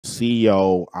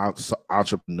CEO,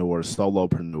 entrepreneur,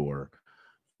 solopreneur,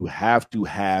 you have to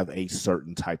have a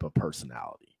certain type of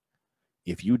personality.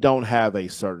 If you don't have a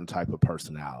certain type of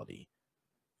personality,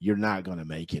 you're not going to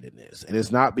make it in this. And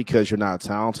it's not because you're not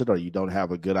talented or you don't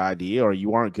have a good idea or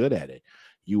you aren't good at it.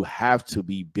 You have to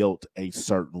be built a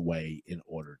certain way in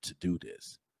order to do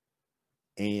this.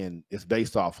 And it's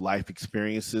based off life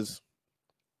experiences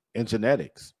and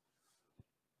genetics.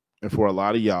 And for a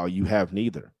lot of y'all, you have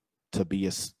neither to be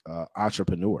an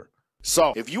entrepreneur.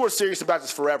 So if you are serious about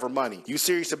this forever money, you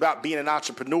serious about being an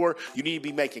entrepreneur, you need to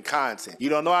be making content. You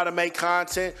don't know how to make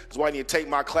content? That's why you need to take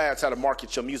my class, how to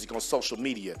market your music on social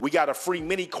media. We got a free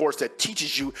mini course that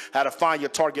teaches you how to find your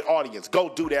target audience. Go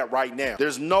do that right now.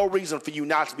 There's no reason for you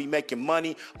not to be making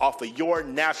money off of your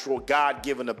natural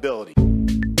God-given ability.